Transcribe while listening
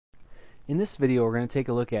In this video, we're going to take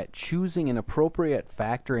a look at choosing an appropriate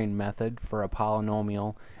factoring method for a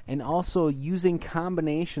polynomial and also using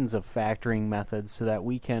combinations of factoring methods so that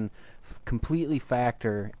we can completely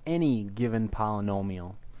factor any given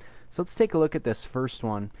polynomial. So let's take a look at this first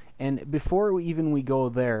one. And before we go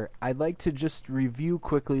there, I'd like to just review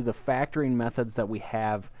quickly the factoring methods that we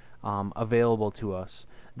have available to us.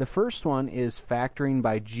 The first one is factoring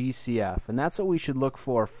by GCF, and that's what we should look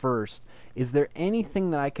for first. Is there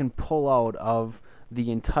anything that I can pull out of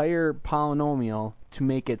the entire polynomial to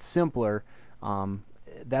make it simpler?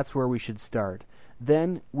 That's where we should start.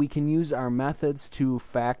 Then we can use our methods to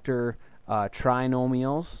factor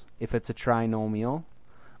trinomials, if it's a trinomial,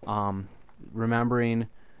 remembering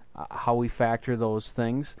how we factor those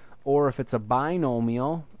things. Or if it's a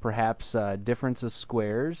binomial, perhaps difference of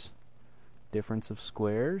squares. Difference of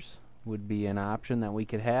squares would be an option that we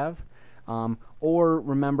could have. Or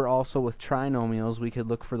remember also with trinomials, we could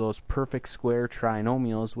look for those perfect square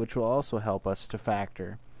trinomials, which will also help us to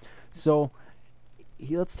factor. So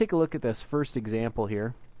let's take a look at this first example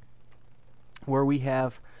here, where we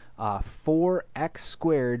have 4x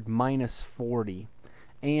squared minus 40.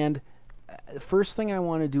 And the first thing I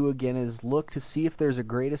want to do again is look to see if there's a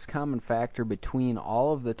greatest common factor between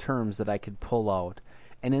all of the terms that I could pull out.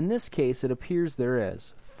 And in this case, it appears there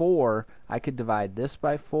is. 4, I could divide this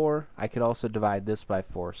by 4. I could also divide this by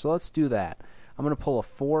 4. So let's do that. I'm going to pull a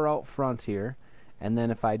 4 out front here. And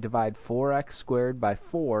then if I divide 4x squared by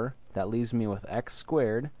 4, that leaves me with x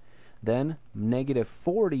squared. Then negative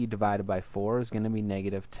 40 divided by 4 is going to be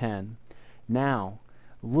negative 10. Now,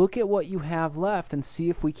 look at what you have left and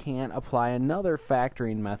see if we can't apply another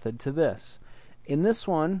factoring method to this. In this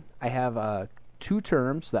one, I have two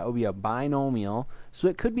terms. That would be a binomial, so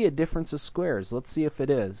it could be a difference of squares. Let's see if it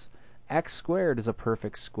is. X squared is a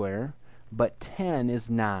perfect square, but 10 is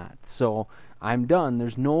not. So I'm done.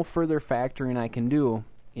 There's no further factoring I can do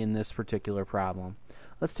in this particular problem.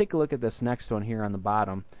 Let's take a look at this next one here on the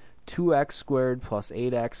bottom. 2x squared plus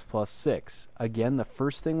 8x plus 6. Again, the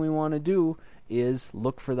first thing we want to do is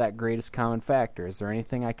look for that greatest common factor. Is there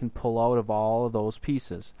anything I can pull out of all of those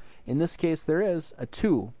pieces? In this case, there is a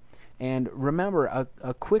 2. And remember,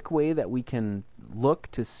 a quick way that we can look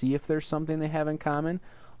to see if there's something they have in common,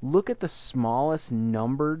 look at the smallest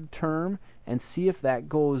numbered term and see if that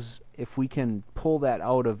goes, if we can pull that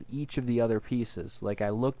out of each of the other pieces. Like I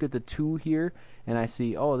looked at the 2 here and I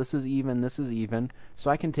see, oh, this is even, so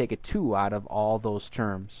I can take a 2 out of all those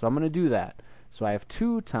terms. So I'm going to do that. So I have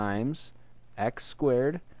 2 times x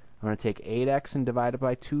squared. I'm going to take 8x and divide it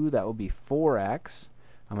by 2, that will be 4x.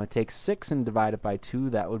 I'm going to take 6 and divide it by 2,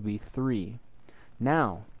 that would be 3.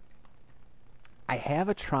 Now, I have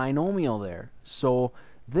a trinomial there, so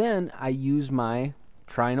then I use my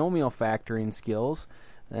trinomial factoring skills,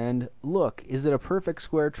 and look, is it a perfect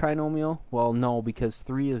square trinomial? Well, no, because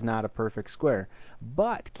 3 is not a perfect square.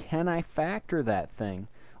 But can I factor that thing?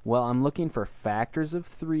 Well, I'm looking for factors of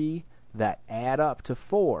 3 that add up to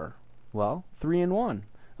 4. Well, 3 and 1.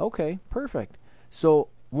 Okay, perfect. So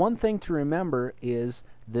one thing to remember is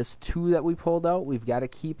this 2 that we pulled out, we've got to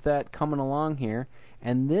keep that coming along here.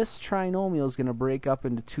 And this trinomial is going to break up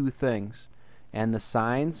into 2 things. And the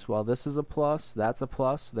signs, well, this is a plus, that's a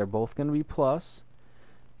plus. They're both going to be plus.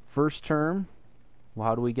 First term, well,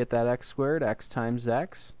 how do we get that x squared? X times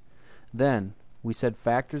x. Then we said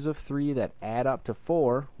factors of 3 that add up to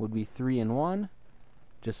 4 would be 3 and 1,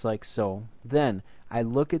 just like so. Then I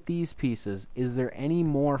look at these pieces. Is there any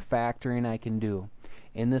more factoring I can do?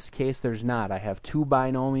 In this case, there's not. I have 2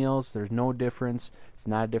 binomials. There's no difference. It's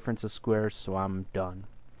not a difference of squares, so I'm done.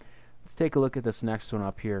 Let's take a look at this next one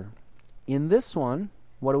up here. In this one,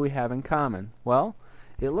 what do we have in common? Well,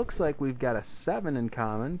 it looks like we've got a 7 in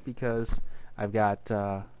common because I've got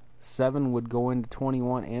 7 would go into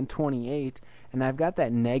 21 and 28, and I've got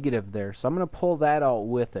that negative there. So I'm going to pull that out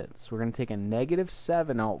with it. So we're going to take a negative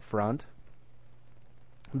 7 out front.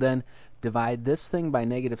 Then divide this thing by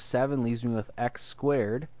negative 7, leaves me with x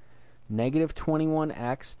squared. Negative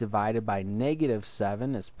 21x divided by negative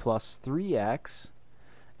 7 is plus 3x.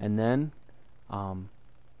 And then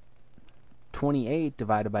 28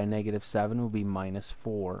 divided by negative 7 will be minus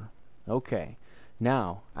 4. Okay,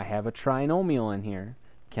 now I have a trinomial in here.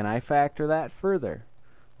 Can I factor that further?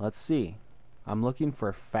 Let's see. I'm looking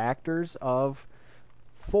for factors of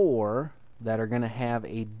 4 that are going to have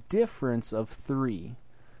a difference of 3.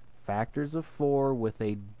 Factors of 4 with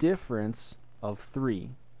a difference of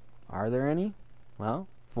 3. Are there any? Well,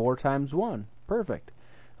 4 times 1. Perfect.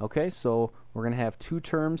 Okay, so we're going to have 2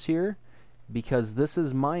 terms here. Because this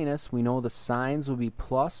is minus, we know the signs will be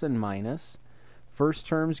plus and minus. First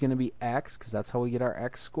term is going to be x, because that's how we get our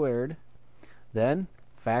x squared. Then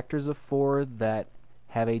factors of 4 that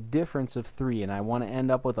have a difference of 3, and I want to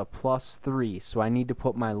end up with a plus 3. So I need to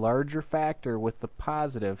put my larger factor with the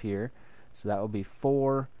positive here. So that will be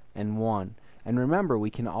 4 and 1. And remember, we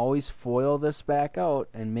can always FOIL this back out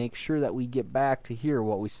and make sure that we get back to here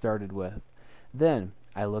what we started with. Then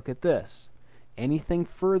I look at this. Anything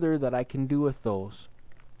further that I can do with those?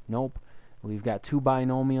 Nope. We've got two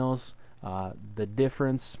binomials. The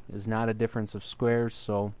difference is not a difference of squares,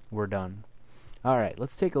 so we're done. Alright,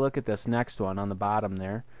 let's take a look at this next one on the bottom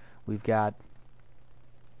there. We've got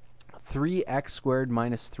 3x squared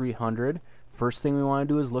minus 300. First thing we want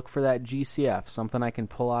to do is look for that GCF, something I can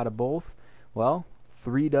pull out of both. Well,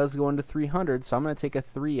 3 does go into 300, so I'm going to take a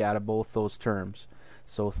 3 out of both those terms.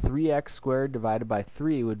 So 3x squared divided by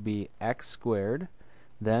 3 would be x squared.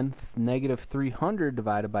 Then negative 300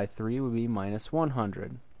 divided by 3 would be minus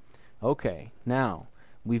 100. Okay, now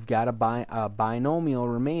we've got a binomial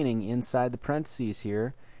remaining inside the parentheses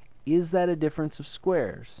here. Is that a difference of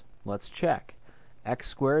squares? Let's check. X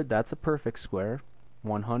squared, that's a perfect square.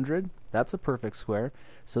 100, that's a perfect square.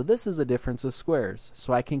 So this is a difference of squares.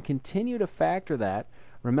 So I can continue to factor that.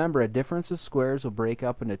 Remember, a difference of squares will break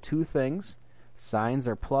up into two things. Signs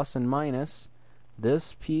are plus and minus.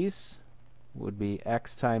 This piece would be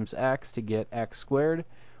x times x to get x squared.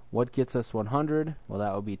 What gets us 100? Well,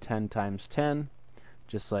 that would be 10 times 10,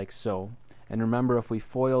 just like so. And remember, if we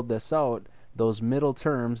FOILed this out, those middle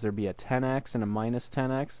terms, there'd be a 10x and a minus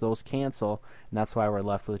 10x. Those cancel, and that's why we're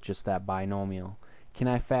left with just that binomial. Can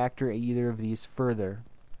I factor either of these further?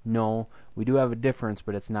 No. We do have a difference,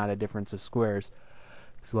 but it's not a difference of squares.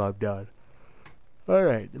 So I'm done.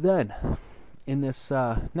 Alright, then, in this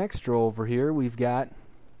next row over here, we've got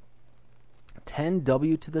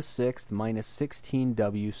 10w to the 6th minus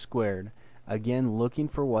 16w squared. Again, looking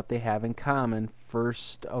for what they have in common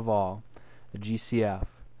first of all, the GCF.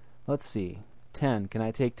 Let's see. 10. Can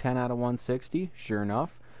I take 10 out of 160? Sure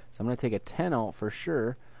enough. So I'm going to take a 10 out for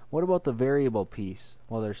sure. What about the variable piece?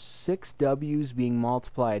 Well, there's 6 w's being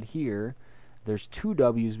multiplied here. There's 2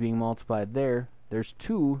 w's being multiplied there. There's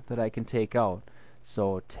 2 that I can take out.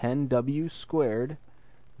 So 10w squared.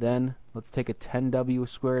 Then let's take a 10w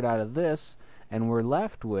squared out of this, and we're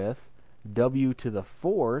left with w to the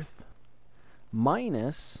 4th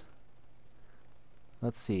minus,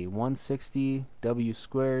 let's see, 160w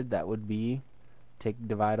squared. That would be,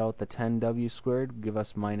 divide out the 10w squared, give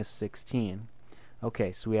us minus 16.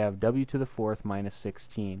 Okay, so we have w to the 4th minus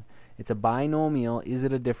 16. It's a binomial. Is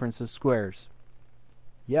it a difference of squares?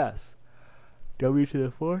 Yes. W to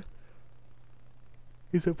the 4th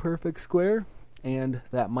is a perfect square, and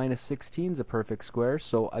that minus 16 is a perfect square.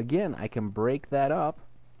 So again, I can break that up.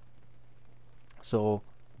 So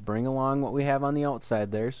bring along what we have on the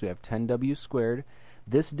outside there. So we have 10w squared.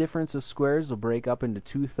 This difference of squares will break up into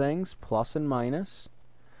two things, plus and minus.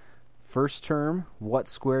 First term, what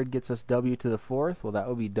squared gets us w to the 4th? Well, that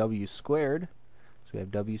would be w squared. So we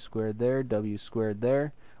have w squared there, w squared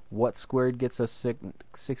there. What squared gets us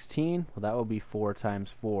 16? Well, that will be 4 times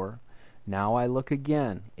 4. Now I look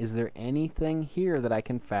again. Is there anything here that I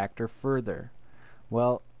can factor further?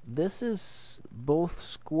 Well, this is both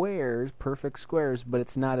squares, perfect squares, but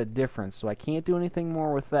it's not a difference, so I can't do anything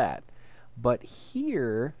more with that. But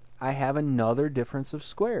here I have another difference of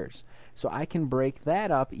squares, so I can break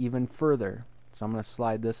that up even further. So I'm going to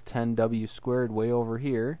slide this 10w squared way over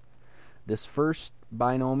here. This first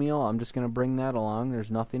binomial, I'm just going to bring that along.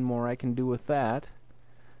 There's nothing more I can do with that.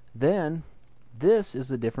 Then this is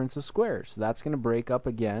the difference of squares, so that's going to break up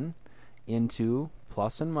again into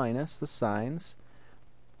plus and minus the signs.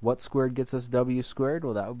 What squared gets us w squared?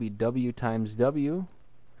 Well, that would be w times w.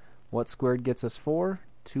 What squared gets us 4?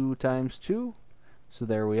 2 times 2. So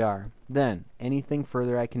there we are. Then, anything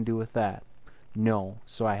further I can do with that? No.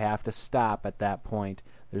 So I have to stop at that point.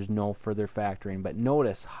 There's no further factoring. But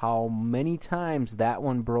notice how many times that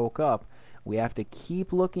one broke up. We have to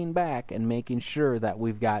keep looking back and making sure that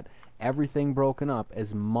we've got everything broken up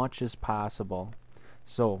as much as possible.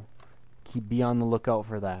 So, be on the lookout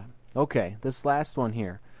for that. Okay, this last one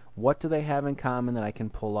here. What do they have in common that I can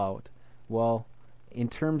pull out? Well, in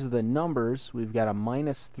terms of the numbers, we've got a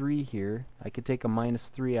minus 3 here. I could take a minus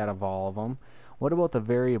 3 out of all of them. What about the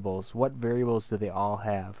variables? What variables do they all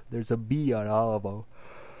have? There's a b on all of them.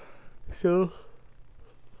 So,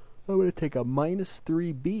 I'm going to take a minus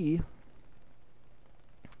 3b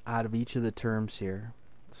out of each of the terms here.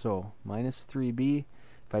 So, minus 3b.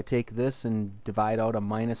 If I take this and divide out a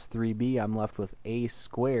minus 3b, I'm left with a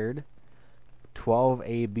squared.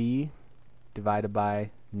 12ab divided by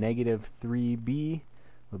negative 3b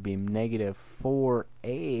would be negative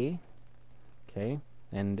 4a. Okay,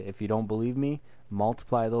 and if you don't believe me,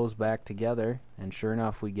 multiply those back together, and sure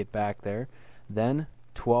enough we get back there. Then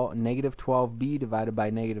negative 12b divided by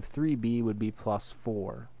negative 3b would be plus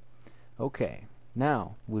 4. Okay,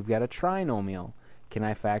 now we've got a trinomial. Can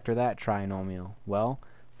I factor that trinomial? Well,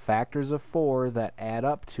 factors of 4 that add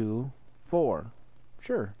up to 4.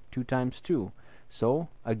 Sure, 2 times 2. So,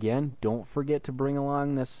 again, don't forget to bring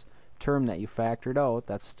along this term that you factored out.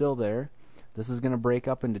 That's still there. This is going to break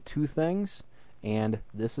up into two things, and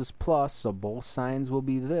this is plus, so both signs will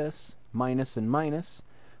be this, minus and minus.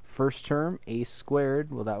 First term, a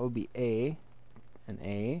squared, well, that would be a, and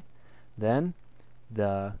a. Then,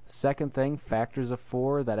 the second thing, factors of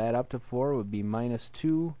 4 that add up to 4 would be minus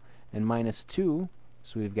 2 and minus 2.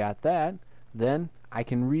 So we've got that. Then, I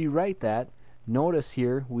can rewrite that. Notice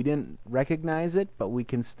here, we didn't recognize it, but we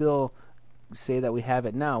can still say that we have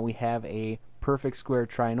it now. We have a perfect square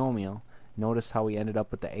trinomial. Notice how we ended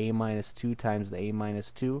up with the a minus 2 times the a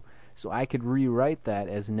minus 2. So I could rewrite that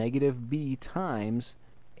as negative b times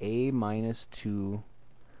a minus 2,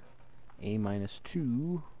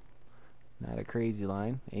 not a crazy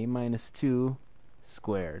line, a minus 2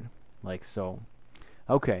 squared, like so.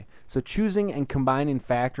 Okay, so choosing and combining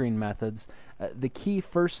factoring methods, the key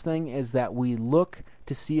first thing is that we look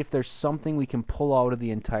to see if there's something we can pull out of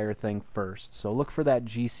the entire thing first. So look for that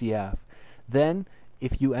GCF. Then,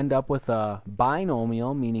 if you end up with a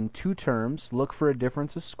binomial, meaning two terms, look for a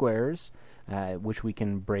difference of squares, which we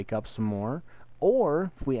can break up some more.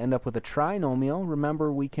 Or, if we end up with a trinomial,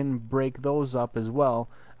 remember we can break those up as well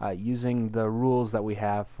using the rules that we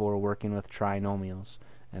have for working with trinomials.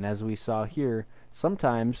 And as we saw here,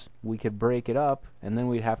 sometimes we could break it up and then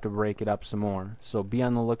we'd have to break it up some more. So be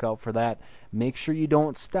on the lookout for that. Make sure you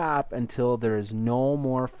don't stop until there is no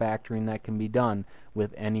more factoring that can be done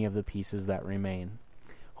with any of the pieces that remain.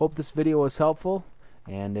 Hope this video was helpful,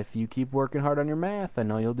 and if you keep working hard on your math, I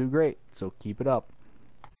know you'll do great. So keep it up.